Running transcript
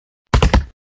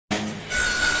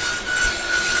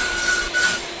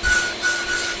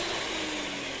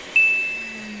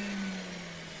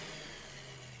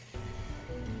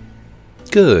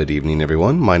Good evening,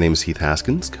 everyone. My name is Heath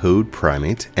Haskins, Code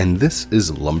Primate, and this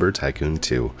is Lumber Tycoon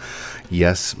 2.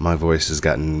 Yes, my voice has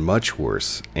gotten much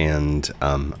worse, and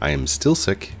I am still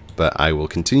sick, but I will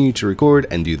continue to record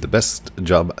and do the best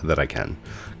job that I can,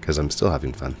 because I'm still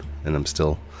having fun, and I'm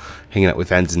still hanging out with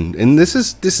fans, and this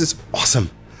is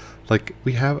awesome. Like,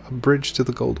 we have a bridge to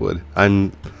the Goldwood.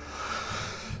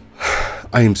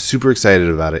 I am super excited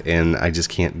about it, and I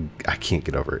can't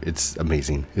get over it. It's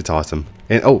amazing. It's awesome.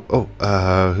 And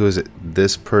who is it?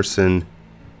 This person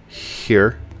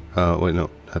here. Wait, no,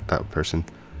 not that person.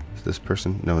 Is this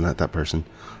person? No, not that person.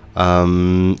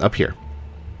 Up here.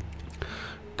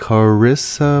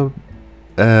 Carissa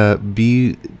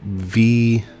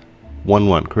BV11.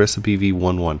 Carissa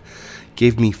BV11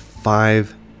 gave me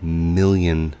 $5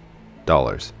 million.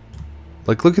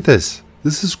 Like, look at this.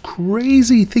 This is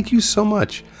crazy. Thank you so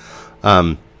much.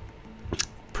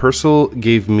 Purcell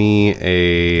gave me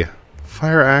a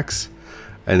fire axe,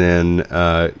 and then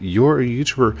your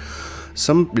YouTuber,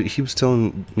 he was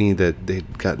telling me that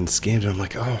they'd gotten scammed, and I'm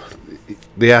like, oh.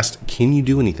 They asked, can you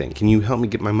do anything? Can you help me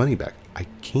get my money back? I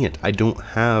can't. I don't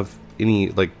have any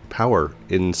like power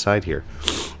inside here.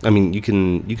 I mean, you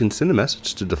can send a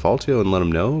message to Defaultio and let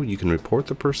them know. You can report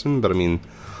the person, but I mean,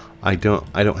 I don't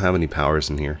have any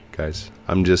powers in here, guys.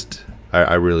 I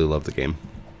really love the game,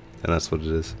 and that's what it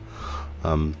is.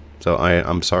 So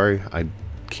I'm sorry, I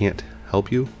can't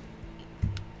help you.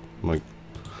 Like,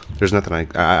 there's nothing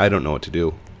I don't know what to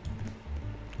do.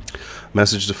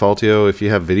 Message Defaultio, if you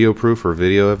have video proof or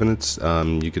video evidence,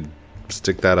 you could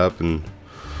stick that up and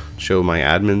show my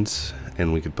admins,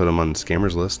 and we could put them on the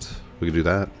scammers list. We could do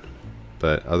that.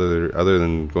 But other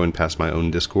than going past my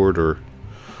own Discord or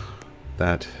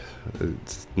that,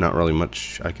 it's not really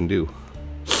much I can do.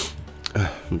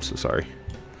 I'm so sorry.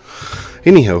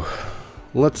 Anyhow,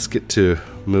 let's get to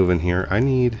moving here. I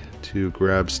need to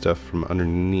grab stuff from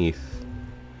underneath.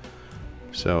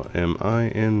 So am I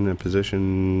in a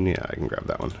position? Yeah, I can grab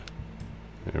that one.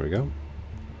 There we go.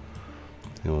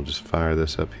 And we'll just fire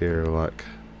this up here like,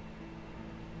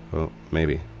 well,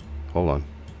 maybe. Hold on.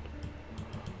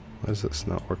 Why is this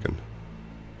not working?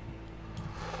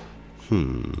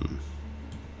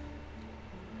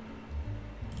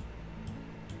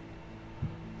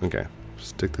 Okay,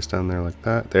 stick this down there like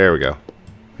that. There we go.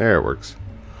 There it works.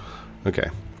 Okay.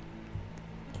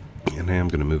 And I am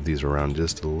going to move these around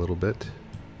just a little bit.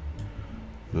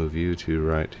 Move you to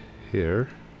right here.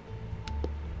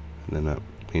 And then that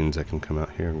means I can come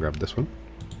out here and grab this one.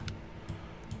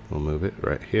 We'll move it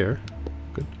right here.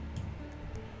 Good.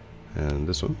 And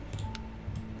this one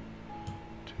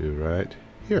to right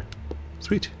here.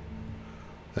 Sweet.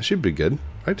 That should be good,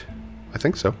 right? I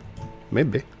think so.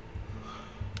 Maybe.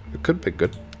 It could be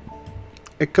good.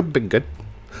 It could be good.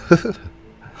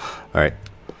 Alright.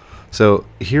 So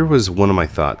here was one of my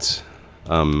thoughts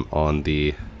on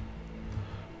the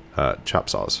chop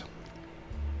saws.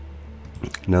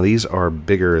 Now these are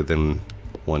bigger than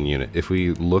one unit. If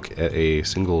we look at a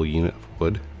single unit of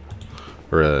wood,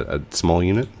 or a small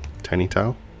unit, tiny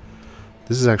tile,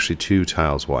 this is actually 2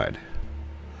 tiles wide.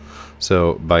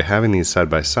 So by having these side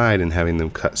by side and having them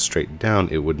cut straight down,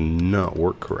 it would not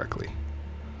work correctly.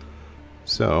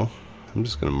 So I'm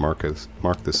just going to mark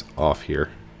this off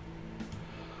here,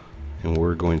 and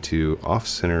we're going to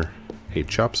off-center a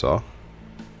chop saw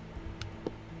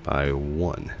by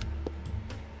 1.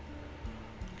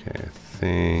 Okay, I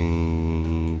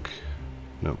think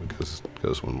no, it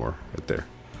goes one more right there.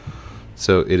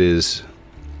 So it is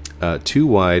 2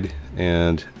 wide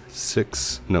and 1,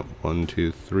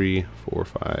 2, 3, 4,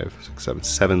 5, 6,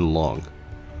 7 long.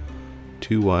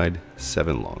 2 wide,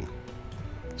 7 long.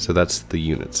 So that's the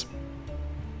units.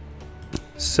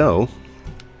 So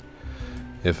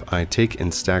if I take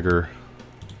and stagger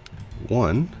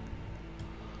 1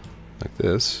 like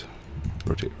this,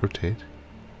 rotate,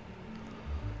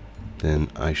 then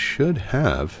I should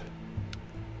have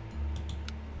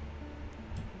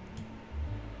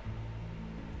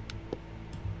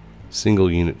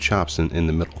single unit chops in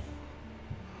the middle.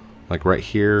 Like right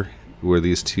here where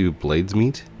these 2 blades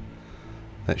meet,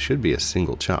 that should be a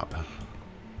single chop.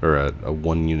 Or a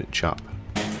 1 unit chop.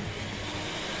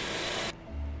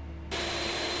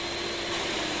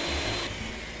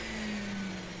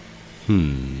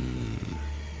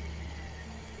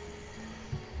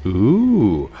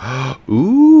 Ooh,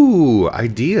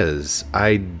 ideas.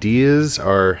 Ideas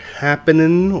are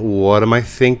happening. What am I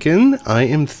thinking? I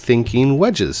am thinking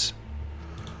wedges.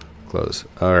 Close.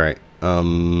 Alright. Let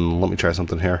me try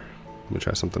something here.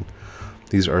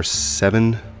 These are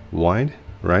 7 wide,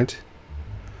 right?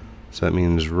 So that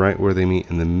means right where they meet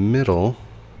in the middle.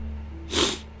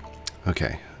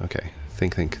 Okay.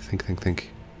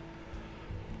 Think.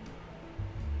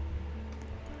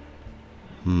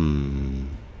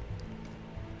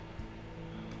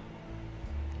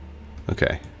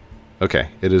 Okay,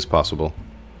 it is possible.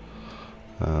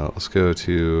 Let's go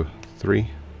to 3.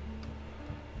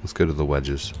 Let's go to the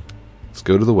wedges.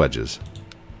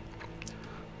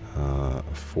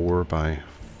 4 by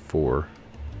 4.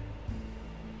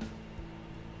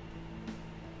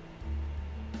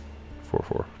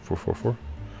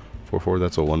 4.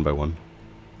 That's a 1 by 1.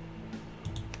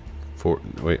 4.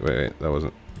 Wait. That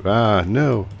wasn't. Ah,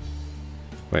 no.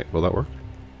 Wait, will that work?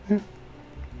 Yeah.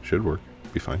 Should work.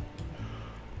 Be fine.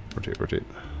 Rotate.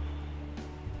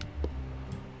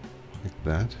 Like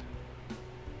that.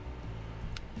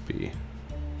 B.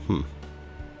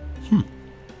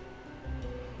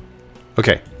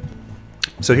 Okay.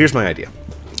 So here's my idea.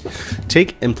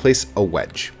 Take and place a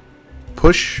wedge.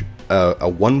 Push a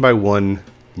 1 by 1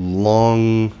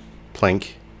 long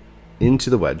plank into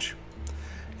the wedge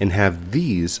and have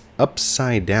these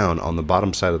upside down on the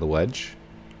bottom side of the wedge,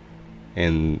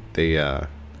 and they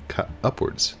cut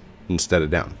upwards instead of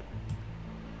down.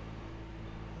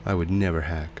 I would never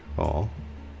hack. Oh,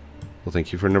 well,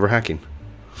 thank you for never hacking.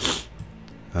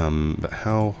 But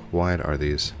how wide are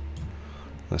these?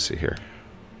 Let's see here.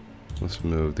 Let's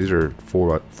move. These are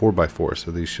 4 by 4,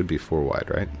 so these should be 4 wide,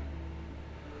 right?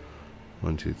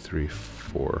 1, 2, 3,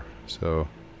 4. So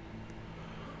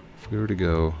if we were to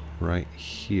go right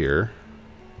here,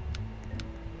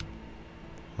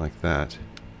 like that.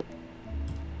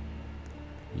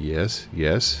 Yes.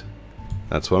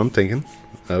 That's what I'm thinking.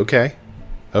 Okay,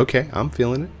 I'm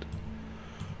feeling it.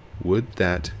 Would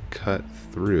that cut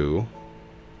through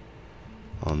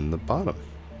on the bottom?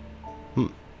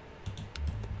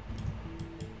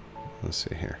 Let's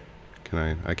see here.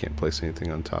 I can't place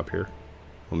anything on top here.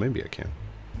 Well, maybe I can.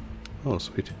 Oh,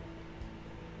 sweet.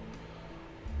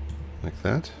 Like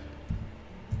that.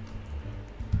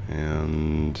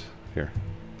 And here.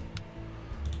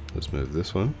 Let's move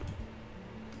this one.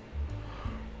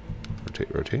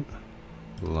 Rotate.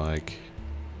 Like,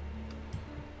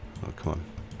 oh, come on.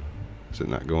 Is it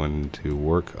not going to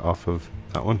work off of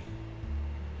that one?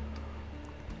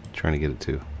 Trying to get it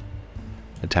to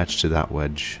attach to that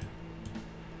wedge.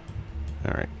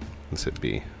 Alright, let's hit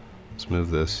B. Let's move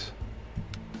this.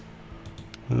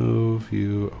 Move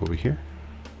you over here.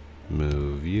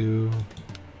 Move you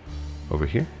over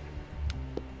here.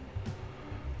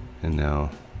 And now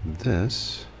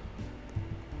this.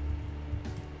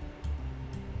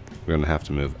 We're going to have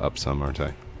to move up some, aren't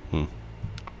I? There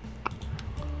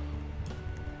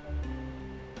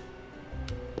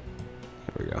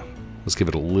we go. Let's give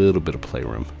it a little bit of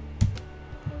playroom.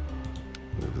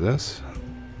 Move this.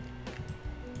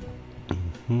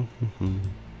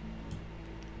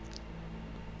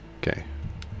 Okay.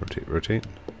 Rotate.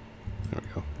 There we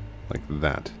go. Like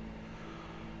that.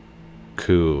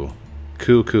 Cool.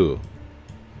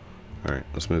 Alright,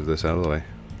 let's move this out of the way.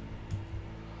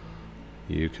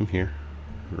 You come here.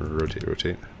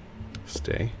 Rotate.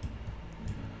 Stay.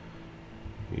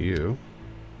 You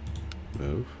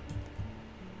move.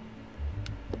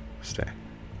 Stay.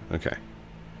 Okay.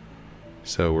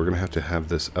 So we're going to have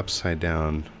this upside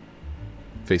down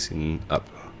facing up.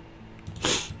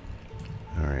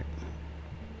 Alright.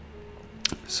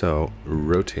 So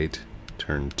rotate,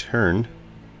 turn.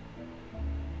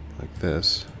 Like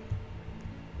this.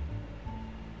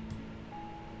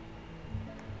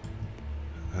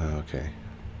 Okay.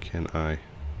 Can I?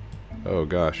 Oh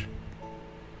gosh.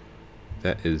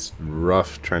 That is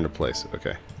rough trying to place it.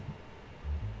 Okay.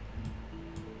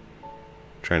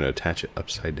 Trying to attach it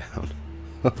upside down.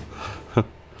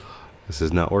 This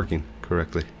is not working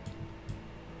correctly.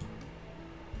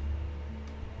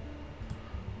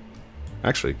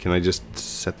 Actually, can I just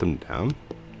set them down?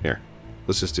 Here.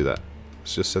 Let's just do that.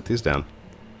 Let's just set these down.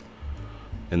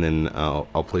 And then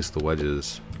I'll place the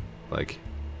wedges like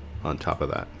on top of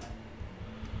that.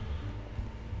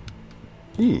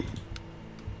 We'll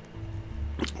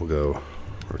go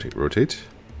rotate.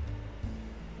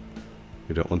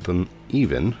 We don't want them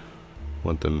even.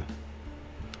 Want them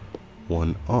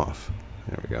one off.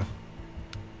 There we go.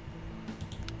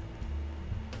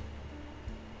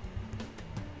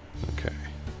 Okay.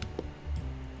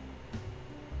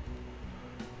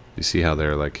 You see how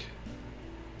they're like,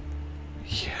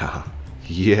 yeah,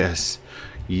 yes,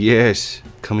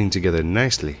 coming together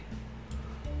nicely.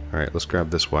 All right, let's grab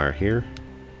this wire here.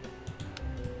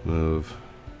 Move.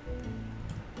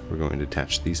 We're going to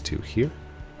attach these two here.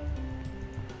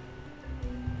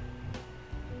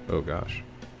 Oh gosh.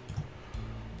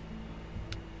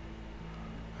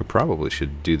 I probably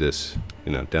should do this,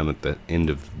 you know, down at the end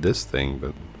of this thing,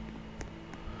 but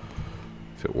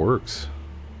If it works,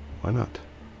 why not?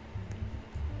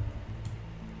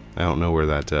 I don't know where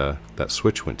that that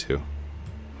switch went to.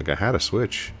 Like I had a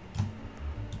switch.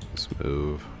 Let's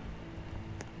move.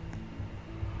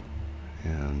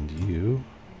 And you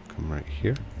come right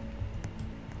here.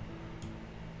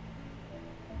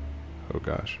 Oh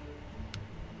gosh.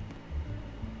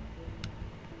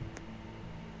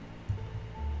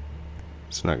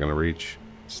 It's not gonna reach.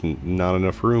 It's not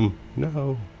enough room.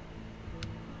 No.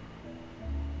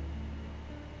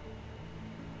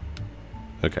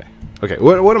 Okay. Okay.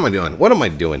 What am I doing? What am I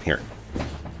doing here?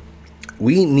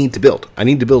 We need to build. I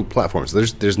need to build platforms.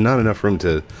 There's not enough room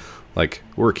to like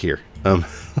work here.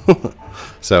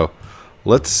 So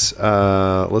let's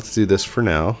do this for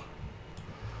now.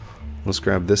 Let's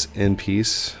grab this end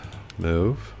piece.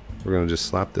 Move. We're gonna just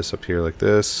slap this up here like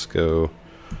this. Go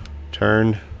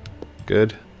turn.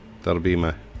 Good. That'll be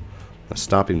my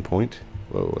stopping point.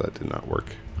 Whoa, that did not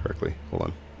work correctly. Hold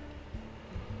on.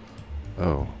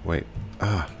 Oh, wait.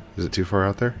 Is it too far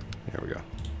out there? There we go.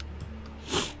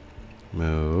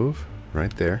 Move.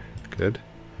 Right there. Good.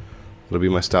 That'll be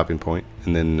my stopping point.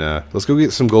 And then let's go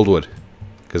get some goldwood.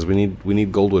 Because we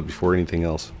need goldwood before anything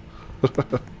else.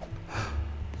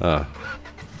 Alright.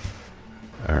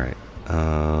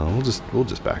 We'll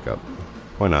just back up.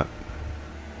 Why not?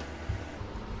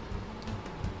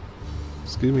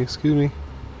 Excuse me.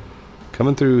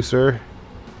 Coming through, sir.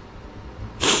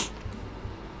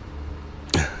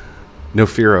 No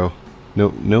fear-o.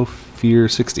 No fear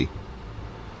 60.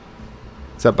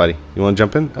 What's up, buddy? You want to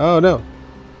jump in? Oh no.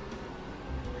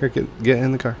 Here, get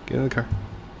in the car. Get in the car.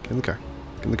 Get in the car.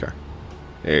 Get in the car.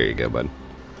 There you go, bud.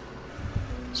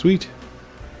 Sweet.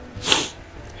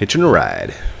 Hitching a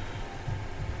ride.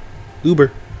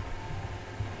 Uber.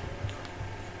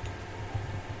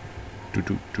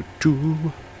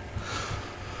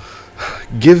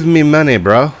 Give me money,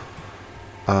 bro.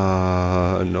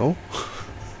 No.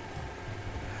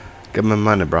 Give me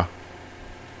money, bro.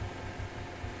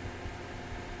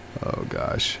 Oh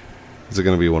gosh. Is it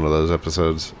gonna be one of those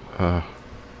episodes? Alright,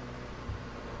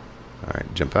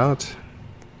 jump out.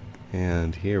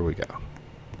 And here we go.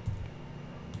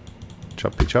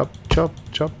 Choppy chop, chop,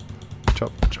 chop,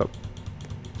 chop, chop,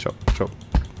 chop, chop.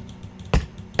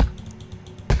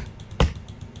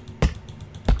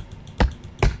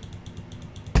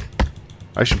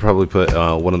 I should probably put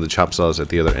one of the chop saws at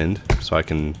the other end so I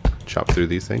can chop through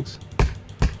these things.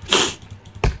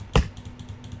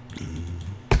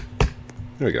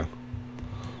 There we go.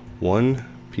 One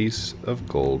piece of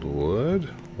goldwood,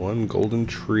 one golden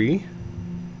tree.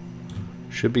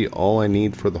 Should be all I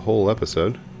need for the whole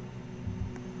episode.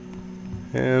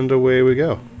 And away we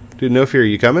go. Dude, no fear,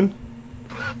 you coming?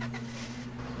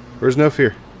 Where's no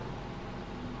fear?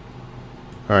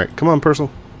 Alright, come on,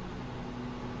 Purcell.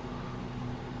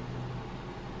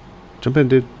 Jump in,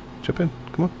 dude. Jump in.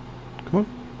 Come on. Come on.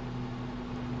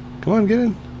 Come on, get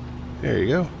in. There you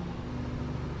go.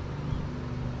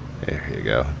 There you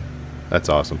go. That's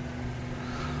awesome.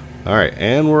 Alright,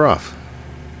 and we're off.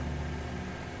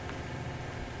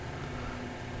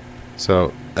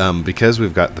 So, because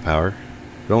we've got the power,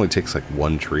 it only takes like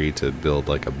one tree to build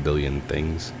like a billion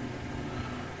things.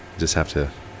 Just have to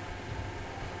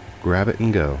grab it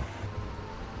and go.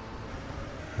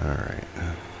 Alright.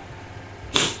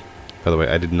 By the way,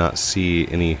 I did not see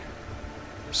any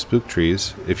spook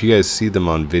trees. If you guys see them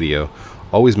on video,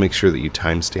 always make sure that you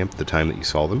timestamp the time that you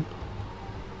saw them.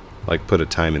 Like, put a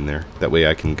time in there. That way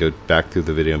I can go back through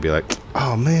the video and be like,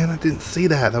 oh man, I didn't see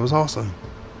that. That was awesome.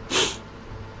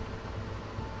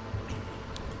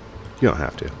 You don't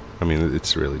have to. I mean,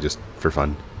 it's really just for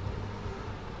fun.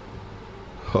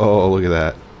 Oh, look at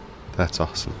that. That's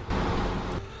awesome.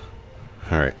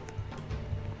 Alright.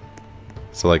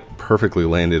 So, like, perfectly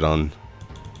landed on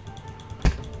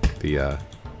the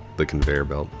conveyor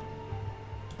belt.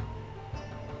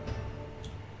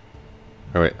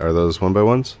 Alright, are those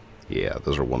 1x1s? Yeah,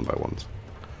 those are 1x1s.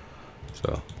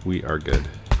 So, we are good.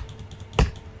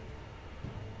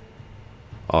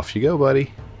 Off you go,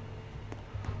 buddy.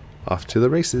 Off to the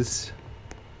races.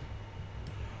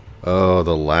 Oh,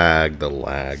 the lag, the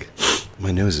lag.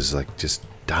 My nose is like just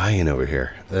dying over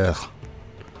here. Ugh.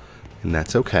 And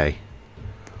that's okay.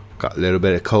 Got a little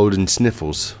bit of cold and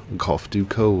sniffles. Cough too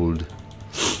cold.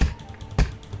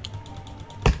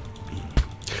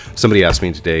 Somebody asked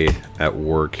me today at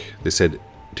work, they said,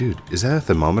 dude, is that a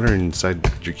thermometer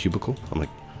inside your cubicle? I'm like,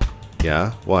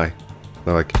 yeah, why?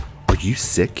 They're like, are you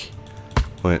sick?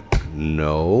 I went,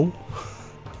 no.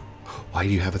 Why do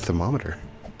you have a thermometer?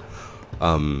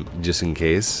 Just in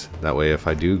case. That way if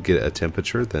I do get a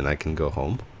temperature, then I can go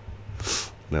home.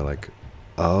 And they're like,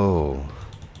 oh.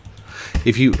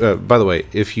 If you, by the way,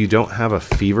 if you don't have a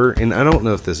fever, and I don't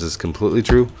know if this is completely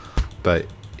true, but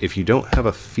if you don't have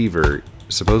a fever,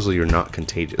 supposedly you're not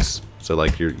contagious. So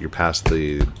like you're past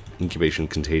the incubation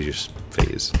contagious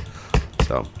phase.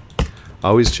 So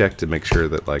always check to make sure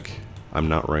that like I'm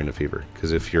not running a fever,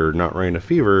 because if you're not running a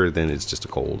fever, then it's just a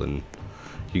cold and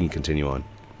you can continue on.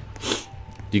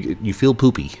 You feel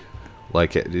poopy,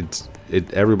 like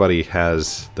everybody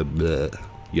has the bleh,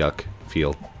 yuck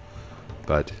feel,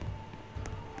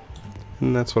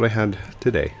 and that's what I had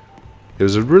today. It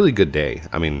was a really good day.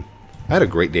 I mean, I had a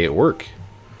great day at work.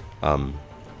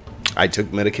 I took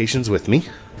medications with me,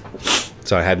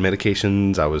 so I had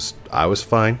medications. I was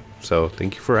fine. So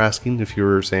thank you for asking. If you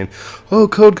were saying, "Oh,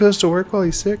 Code goes to work while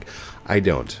he's sick," I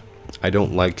don't. I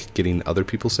don't like getting other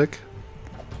people sick,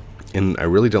 and I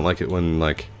really don't like it when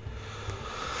like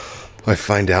I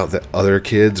find out that other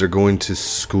kids are going to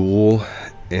school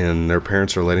and their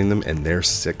parents are letting them, and they're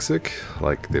sick,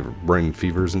 like they're bringing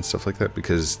fevers and stuff like that,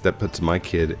 because that puts my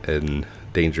kid in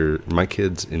danger. My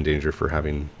kid's in danger for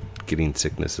getting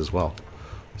sickness as well.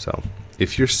 So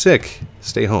if you're sick,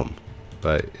 stay home.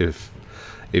 But if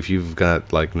you've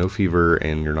got like no fever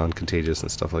and you're non-contagious and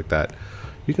stuff like that,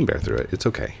 you can bear through it. It's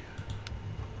okay.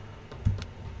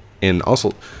 And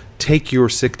also, take your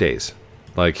sick days.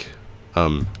 Like,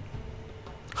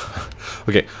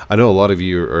 okay, I know a lot of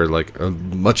you are like a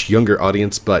much younger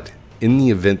audience, but in the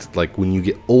event, like when you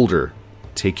get older,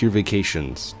 take your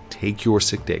vacations, take your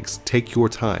sick days, take your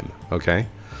time, okay?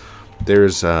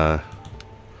 There's like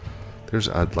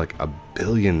 1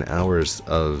 billion hours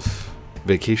of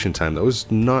vacation time that was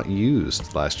not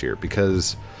used last year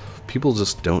because people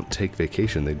just don't take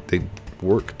vacation. They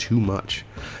work too much.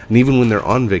 And even when they're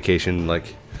on vacation,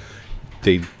 like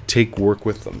they take work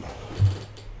with them.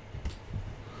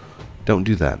 Don't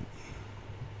do that.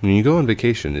 When you go on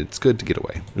vacation, it's good to get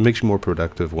away. It makes you more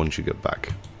productive once you get back.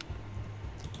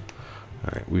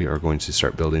 Alright, we are going to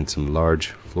start building some large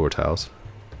floor tiles.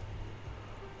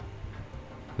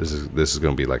 This is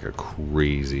going to be like a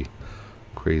crazy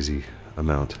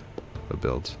amount of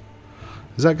builds.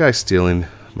 Is that guy stealing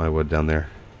my wood down there?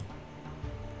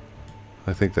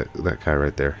 I think that guy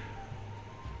right there.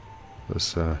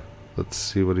 Let's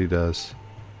see what he does.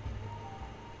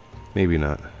 Maybe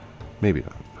not. Maybe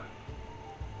not.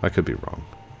 I could be wrong.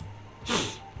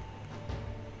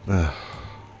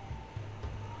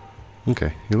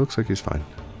 Okay, he looks like he's fine.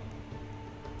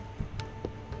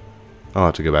 I'll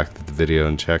have to go back to the video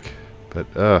and check. But,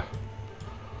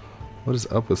 what is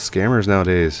up with scammers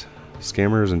nowadays?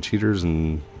 Scammers and cheaters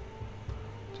and...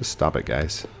 Just stop it,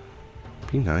 guys.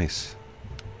 Be nice.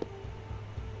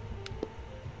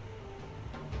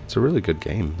 It's a really good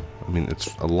game. I mean,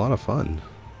 it's a lot of fun.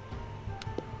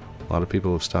 A lot of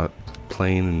people have stopped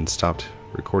playing and stopped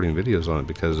recording videos on it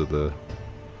because of the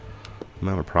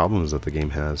amount of problems that the game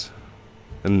has.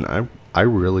 And I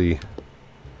really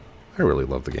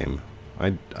love the game.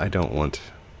 I don't want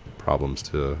problems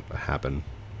to happen.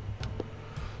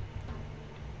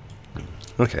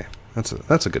 Okay, that's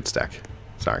a good stack.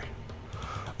 Sorry.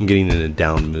 I'm getting in a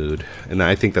down mood, and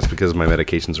I think that's because my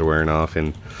medications are wearing off,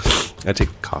 and I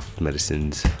take cough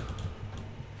medicines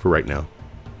for right now.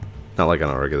 Not like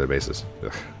on a regular basis.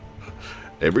 Ugh.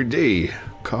 Every day,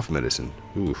 cough medicine.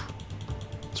 Oof,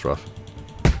 it's rough.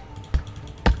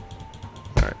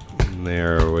 Alright,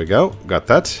 there we go. Got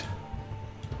that.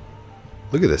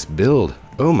 Look at this build.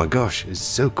 Oh my gosh, it's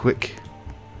so quick.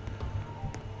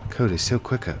 Code is so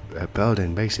quick at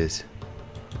building bases.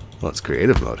 Well, it's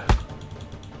creative mode.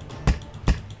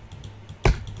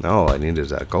 Now all I need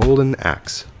is a golden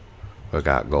axe. We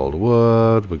got gold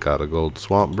wood. We got a gold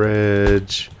swamp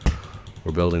bridge.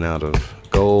 We're building out of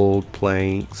gold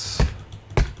planks.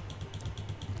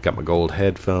 Got my gold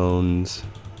headphones.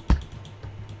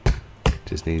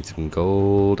 Just need some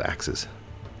gold axes.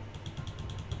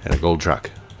 And a gold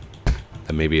truck.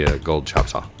 And maybe a gold chop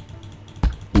saw.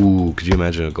 Ooh, could you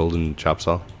imagine a golden chop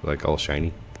saw? Like all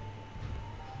shiny.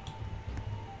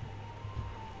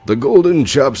 The golden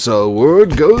chop saw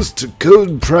award goes to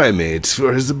Code Primate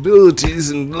for his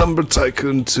abilities in Lumber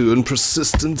Tycoon 2 and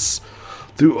persistence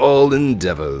through all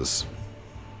endeavors.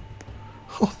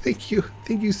 Oh, thank you.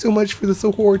 Thank you so much for this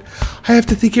award. I have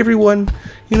to thank everyone.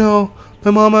 You know, my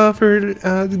mama for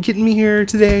getting me here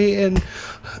today, and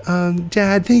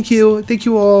Dad, thank you. Thank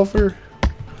you all for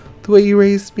the way you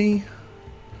raised me.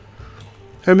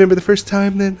 I remember the first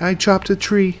time that I chopped a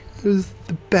tree. It was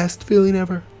the best feeling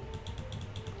ever.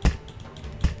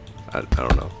 I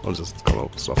don't know. I'll just come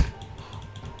up with stuff.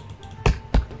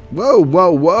 Whoa,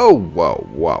 whoa, whoa, whoa,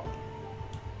 whoa.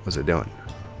 What's it doing?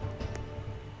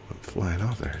 I'm flying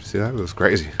off there. See that? That's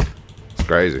crazy. It's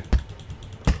crazy.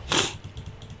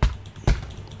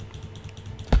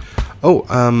 Oh,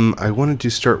 I wanted to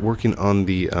start working on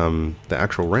the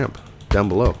actual ramp down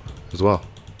below as well.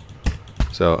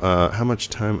 So, how much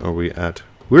time are we at?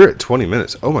 We're at 20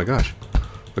 minutes. Oh my gosh.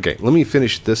 Okay, let me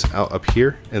finish this out up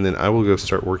here, and then I will go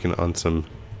start working on some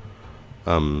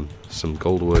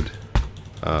goldwood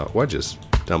wedges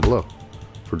down below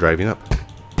for driving up.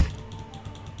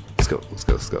 Let's go. Let's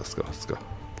go. Let's go. Let's go. Let's go.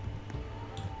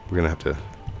 We're gonna have to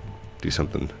do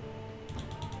something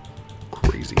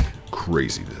crazy,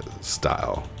 crazy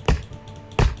style.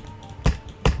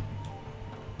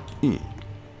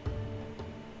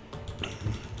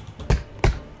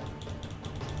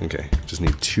 Okay, just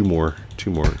need two more.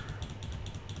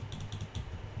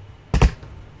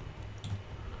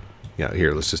 Yeah,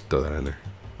 here, let's just throw that in there.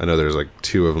 I know there's like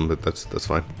 2 of them, but that's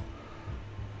fine.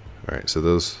 All right, so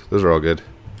those are all good.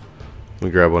 Let me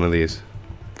grab one of these.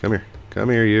 Come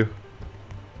here, you.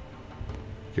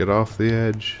 Get off the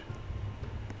edge,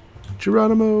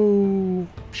 Geronimo.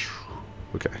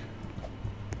 Okay.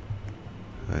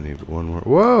 I need one more.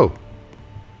 Whoa!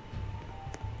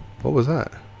 What was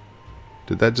that?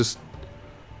 Did that just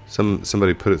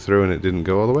somebody put it through and it didn't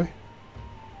go all the way?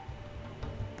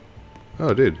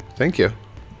 Oh, dude, thank you.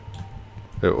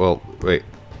 Well, wait,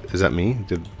 is that me?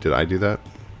 Did I do that?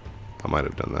 I might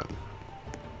have done that.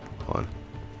 Hold on.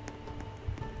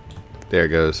 There it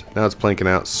goes. Now it's planking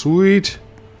out. Sweet.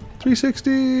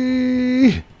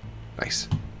 360. Nice.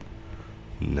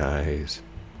 Nice.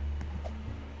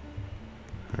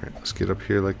 All right, let's get up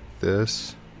here like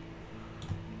this.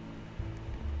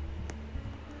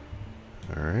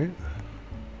 All right.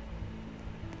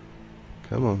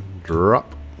 Come on,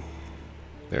 drop.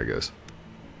 There it goes.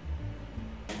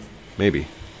 Maybe.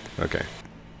 Okay.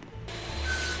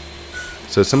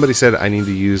 So somebody said I need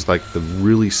to use like the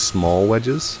really small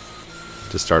wedges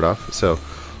to start off. So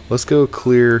let's go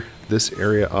clear this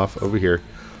area off over here.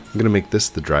 I'm gonna make this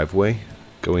the driveway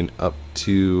going up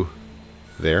to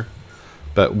there,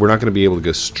 but we're not gonna be able to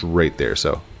go straight there.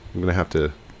 So I'm gonna have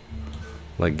to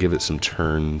like give it some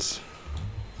turns.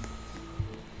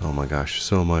 Oh my gosh,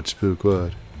 so much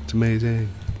spookwood. It's amazing.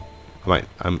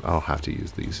 I'll have to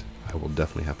use these. I will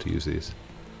definitely have to use these.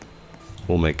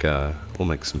 We'll make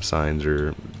some signs,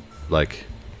 or like,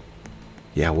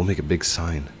 yeah, we'll make a big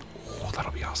sign. Oh,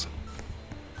 that'll be awesome.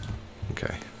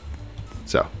 Okay.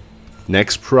 So,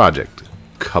 next project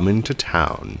coming to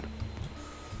town.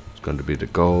 It's going to be the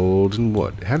golden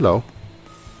wood. Hello.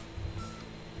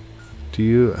 Do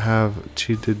you have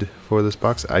cheated for this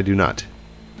box? I do not.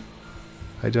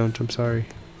 I don't, I'm sorry.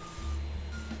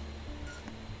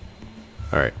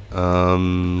 Alright,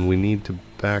 we need to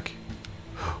back.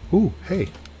 Ooh, hey.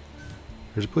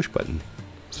 There's a push button.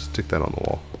 Stick that on the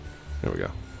wall. There we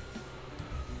go.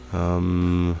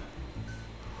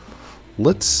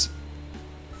 Let's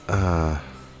yeah,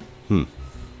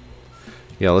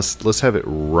 let's have it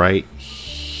right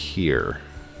here.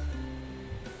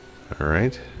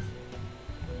 Alright.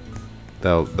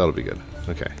 That'll be good.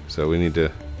 Okay, so we need to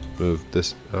move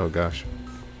this. Oh gosh.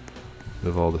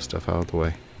 Move all this stuff out of the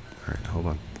way. Alright, hold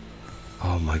on.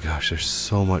 Oh my gosh, there's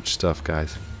so much stuff,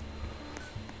 guys.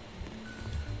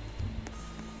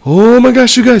 Oh my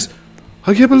gosh, you guys!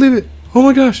 I can't believe it! Oh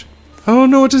my gosh! I don't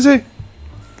know what to say!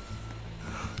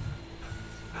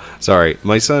 Sorry,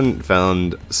 my son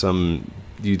found some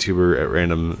YouTuber at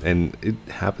random, and it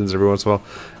happens every once in a while,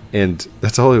 and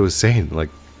that's all he was saying.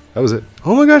 Like, that was it.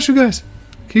 Oh my gosh, you guys!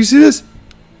 Can you see this?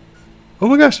 Oh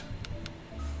my gosh!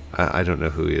 I don't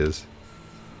know who he is.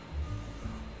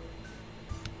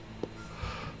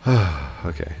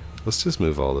 Okay, let's just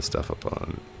move all this stuff up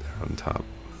on top.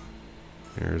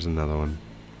 Here's another one.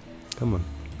 Come on.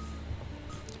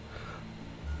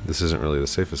 This isn't really the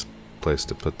safest place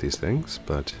to put these things,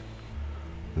 but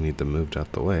we need them moved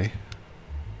out the way.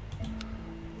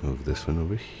 Move this one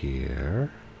over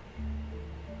here.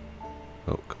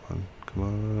 Oh, come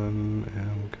on,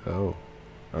 and go.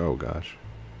 Oh gosh.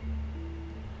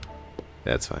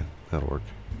 That's fine. That'll work.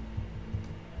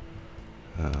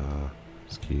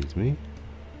 Excuse me.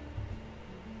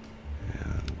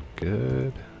 And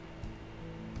good.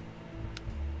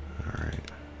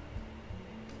 Alright.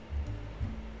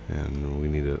 And we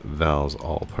need a Val's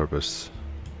all-purpose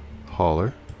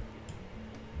hauler.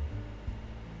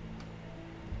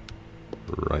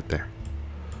 Right there.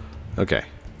 Okay.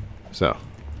 So.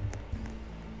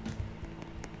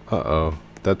 Uh-oh.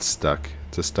 That's stuck.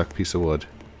 It's a stuck piece of wood.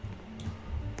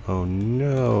 Oh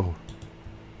no.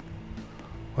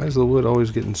 Why is the wood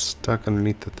always getting stuck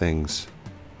underneath the things?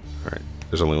 Alright,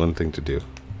 there's only one thing to do.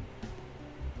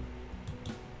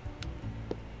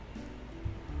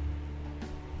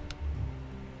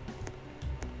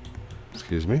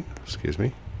 Excuse me, excuse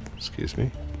me, excuse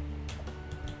me.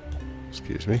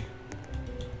 Excuse me.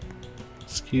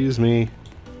 Excuse me.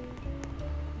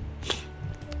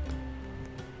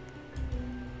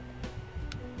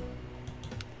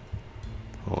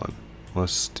 Hold on.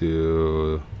 Let's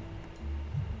do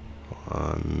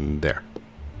on there.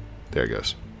 There it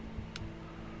goes.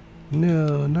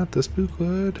 No, not the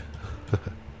spookwood.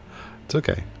 It's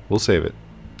okay. We'll save it.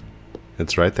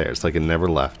 It's right there. It's like it never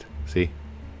left. See?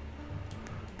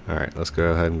 Alright, let's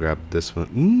go ahead and grab this one.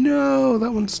 No,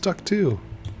 that one's stuck too.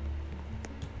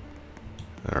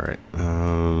 Alright,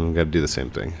 gotta do the same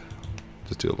thing.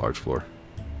 Just do a large floor.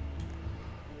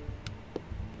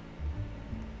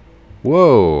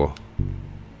 Whoa!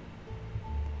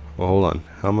 Well, hold on.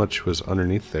 How much was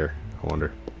underneath there? I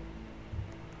wonder.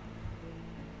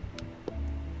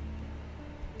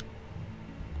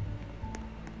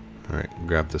 Alright,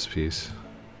 grab this piece.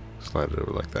 Slide it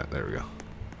over like that. There we go.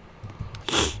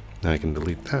 Now I can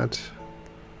delete that.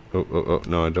 Oh,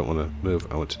 no, I don't want to move.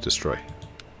 I want to destroy.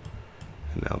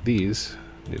 And now these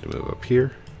need to move up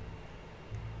here.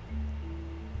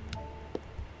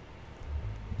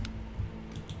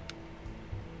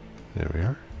 There we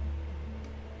are.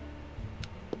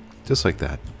 Just like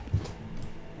that.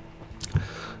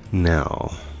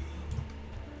 Now,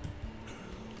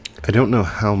 I don't know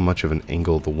how much of an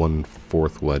angle the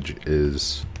 1/4 wedge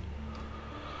is,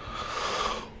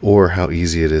 or how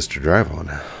easy it is to drive on.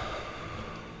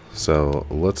 So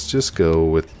let's just go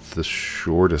with the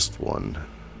shortest one.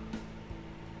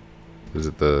 Is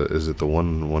it the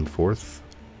 1/4?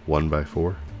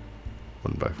 1/4?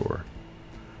 1/4.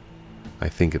 I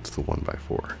think it's the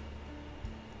 1/4.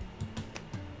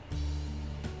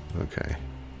 Okay.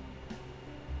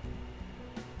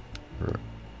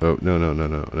 Oh,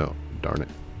 no. Darn it.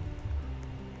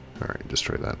 Alright,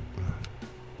 destroy that.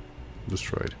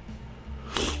 Destroyed.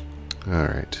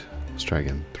 Alright. Let's try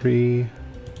again. 3.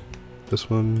 This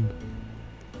one.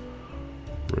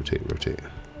 Rotate.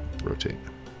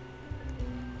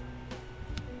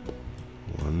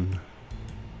 1.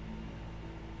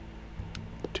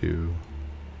 2.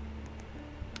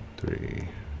 3.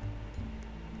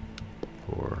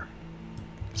 4.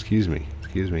 Excuse me.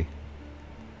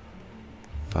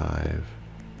 5.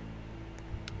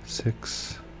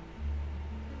 6.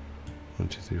 1,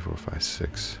 2, 3, 4, 5,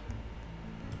 6.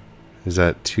 Is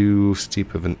that too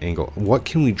steep of an angle? What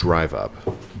can we drive up?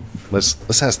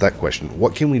 Let's ask that question.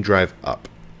 What can we drive up?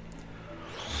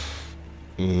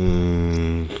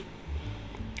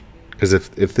 Because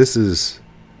if this is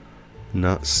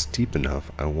not steep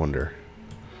enough, I wonder.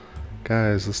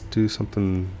 Guys, let's do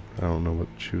something. I don't know what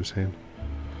she was saying.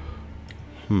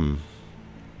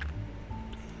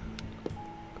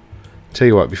 Tell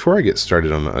you what, before I get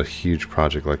started on a huge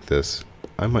project like this,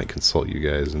 I might consult you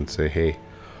guys and say, hey,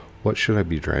 what should I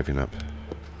be driving up?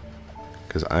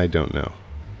 Because I don't know.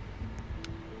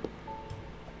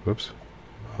 Whoops.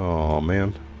 Oh,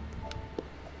 man.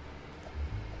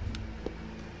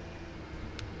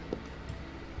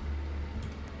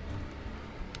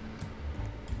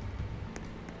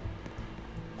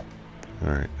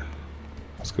 Alright.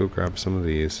 Let's go grab some of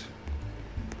these.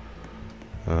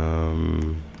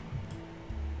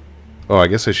 Oh, I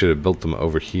guess I should have built them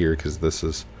over here because this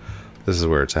is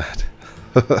where it's at.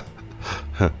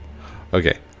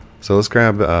 Okay, so let's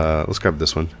grab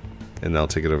this one, and I'll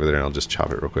take it over there and I'll just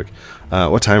chop it real quick.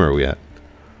 What time are we at?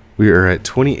 We are at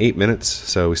 28 minutes,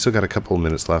 so we still got a couple of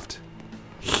minutes left.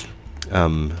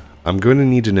 I'm going to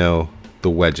need to know the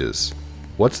wedges.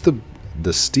 What's the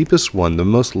steepest one, the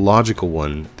most logical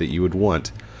one that you would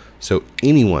want, so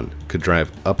anyone could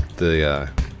drive up the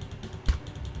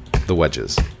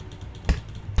wedges.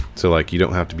 So like you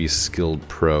don't have to be a skilled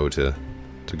pro to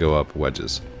go up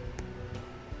wedges.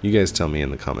 You guys tell me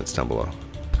in the comments down below,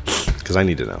 because I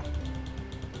need to know.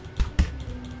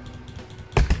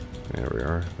 There we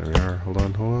are. Hold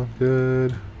on.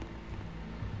 Good.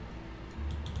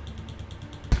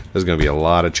 There's gonna be a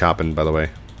lot of chopping, by the way.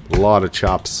 A lot of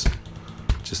chops.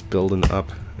 Just building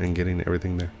up and getting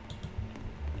everything there.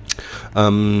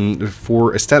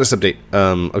 For a status update,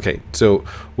 okay, so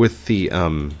with the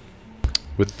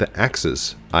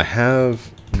axes, I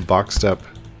have boxed up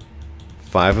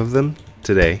 5 of them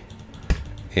today,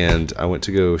 and I went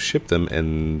to go ship them,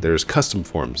 and there's custom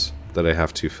forms that I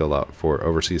have to fill out for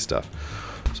overseas stuff.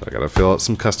 So I gotta fill out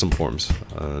some custom forms,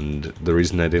 and the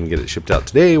reason I didn't get it shipped out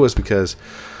today was because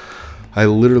I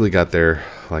literally got there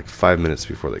like 5 minutes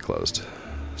before they closed.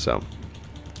 So,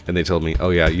 and they told me, oh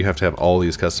yeah, you have to have all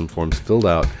these custom forms filled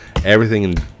out, everything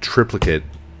in triplicate,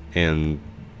 and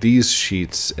these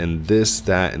sheets, and this,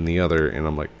 that, and the other. And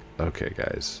I'm like, okay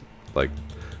guys, like,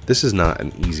 this is not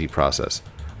an easy process.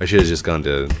 I should have just gone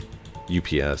to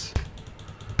UPS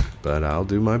but I'll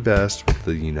do my best with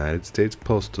the United States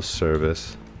Postal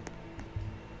Service.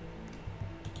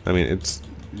 I mean,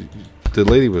 the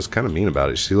lady was kind of mean about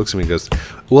it. She looks at me and goes,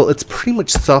 well, it's pretty much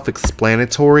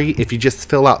self-explanatory if you just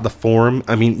fill out the form.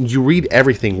 I mean, you read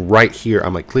everything right here.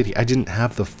 I'm like, lady, I didn't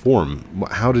have the form.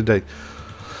 How did I...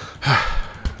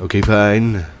 Okay,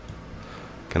 fine.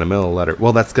 Can I mail a letter?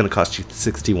 Well, that's going to cost you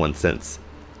 61 cents.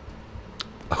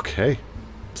 Okay.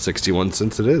 61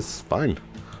 cents it is. Fine.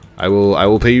 I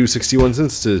will pay you 61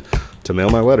 cents to mail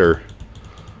my letter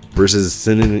versus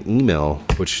sending an email,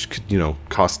 which could, you know,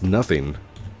 cost nothing.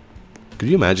 Could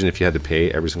you imagine if you had to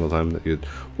pay every single time that you'd...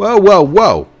 Whoa, whoa,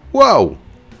 whoa, whoa!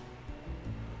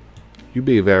 You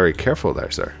be very careful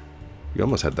there, sir. You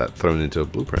almost had that thrown into a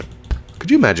blueprint. Could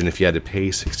you imagine if you had to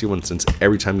pay 61 cents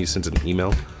every time you sent an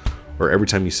email? Or every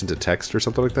time you sent a text or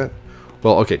something like that?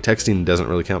 Well, okay, texting doesn't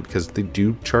really count because they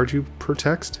do charge you per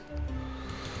text.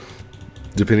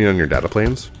 Depending on your data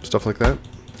plans, stuff like that.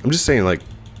 I'm just saying, like,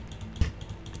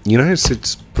 United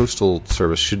States Postal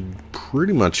Service should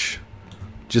pretty much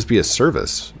just be a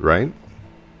service, right?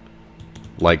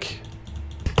 Like,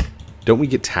 don't we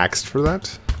get taxed for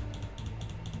that?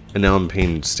 And now I'm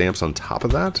paying stamps on top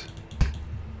of that?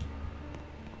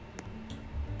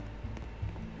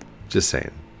 Just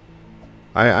saying.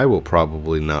 I will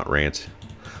probably not rant.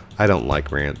 I don't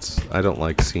like rants. I don't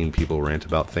like seeing people rant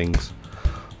about things.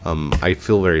 I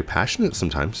feel very passionate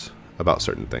sometimes about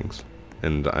certain things.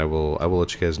 And I will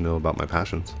let you guys know about my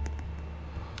passions.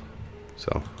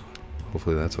 So,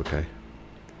 hopefully that's okay.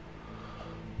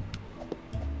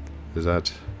 Is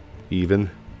that even?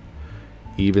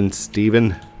 Even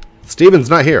Steven? Steven's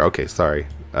not here. Okay, sorry.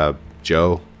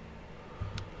 Joe.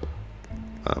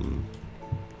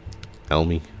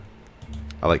 Elmy.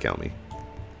 I like Elmy.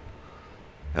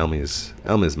 Elmy's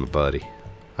my buddy.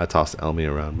 I toss Elmy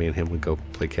around. Me and him would go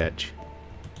play catch.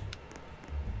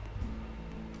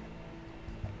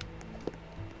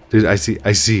 Dude, I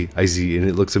see, and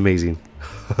it looks amazing.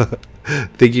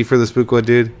 Thank you for the spook one,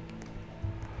 dude.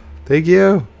 Thank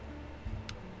you.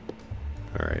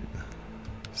 Alright.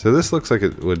 So this looks like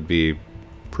it would be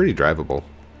pretty drivable.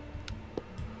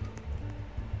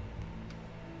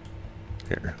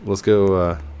 Here, let's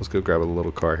go grab a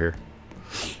little car here.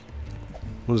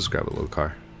 We'll just grab a little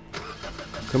car.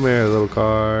 Come here, little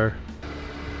car.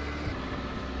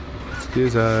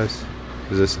 Excuse us.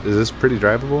 Is this pretty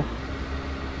drivable?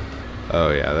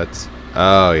 Oh yeah,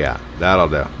 oh yeah, that'll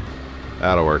do.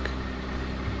 That'll work.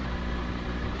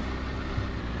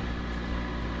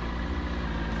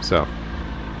 So,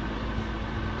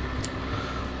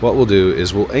 what we'll do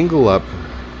is we'll angle up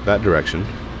that direction.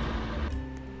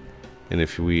 And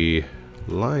if we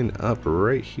line up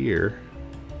right here,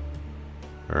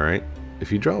 alright,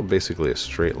 if you draw basically a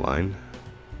straight line,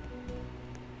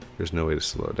 there's no way to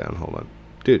slow it down. Hold on.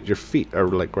 Dude, your feet are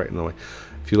like right in the way.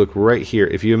 If you look right here,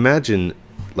 if you imagine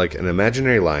like an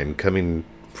imaginary line coming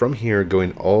from here,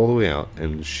 going all the way out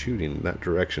and shooting in that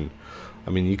direction,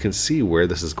 I mean, you can see where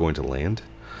this is going to land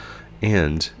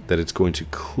and that it's going to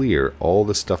clear all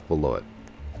the stuff below it.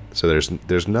 So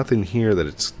there's nothing here that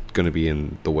it's going to be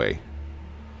in the way.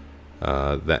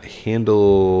 That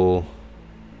handle,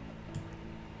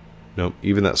 nope,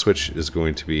 even that switch is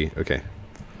going to be, okay.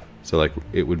 So like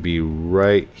it would be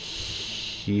right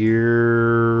here-ish.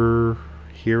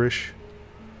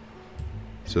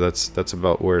 So that's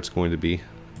about where it's going to be,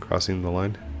 crossing the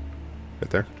line, right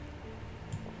there.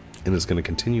 And it's going to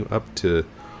continue up to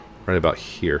right about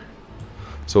here.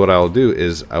 So what I'll do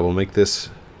is I will make this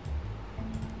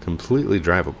completely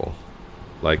drivable.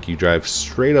 Like you drive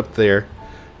straight up there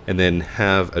and then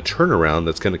have a turnaround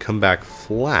that's going to come back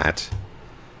flat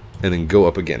and then go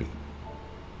up again.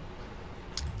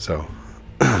 So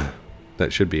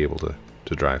that should be able to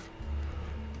drive.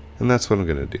 And that's what I'm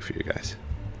going to do for you guys.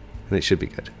 And it should be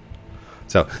good.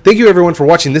 So thank you everyone for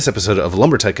watching this episode of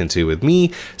Lumber Tycoon 2 with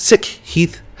me, Sick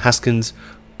Heath Haskins,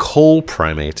 Coal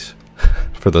Primate.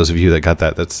 For those of you that got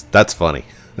that, that's funny.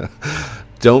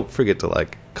 Don't forget to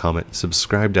like, comment,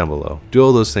 subscribe down below. Do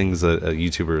all those things that a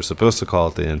YouTuber is supposed to call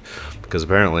at the end, because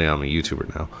apparently I'm a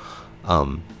YouTuber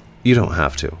now. You don't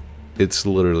have to. It's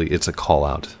literally, it's a call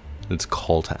out. It's a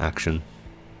call to action.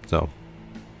 So,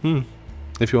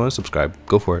 if you want to subscribe,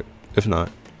 go for it. If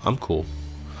not, I'm cool.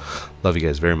 Love you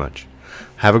guys very much.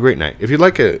 Have a great night. If you'd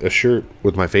like a shirt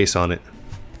with my face on it,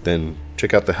 then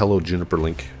check out the Hello Juniper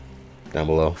link down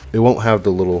below. It won't have the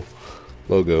little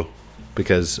logo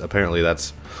because apparently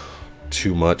that's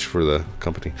too much for the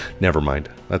company. Never mind.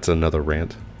 That's another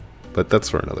rant. But that's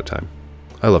for another time.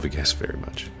 I love you guys very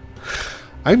much.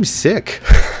 I'm sick.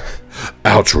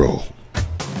 Outro.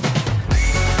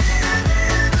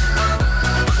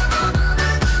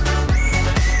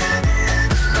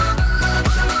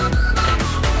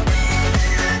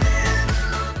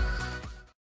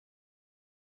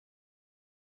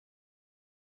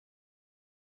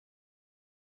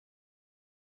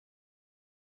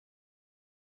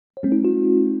 Wonder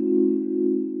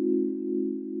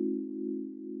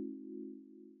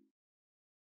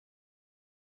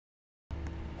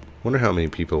how many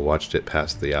people watched it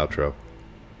past the outro.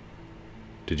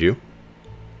 Did you?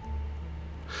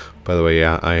 By the way,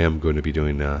 yeah, I am going to be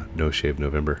doing No Shave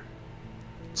November.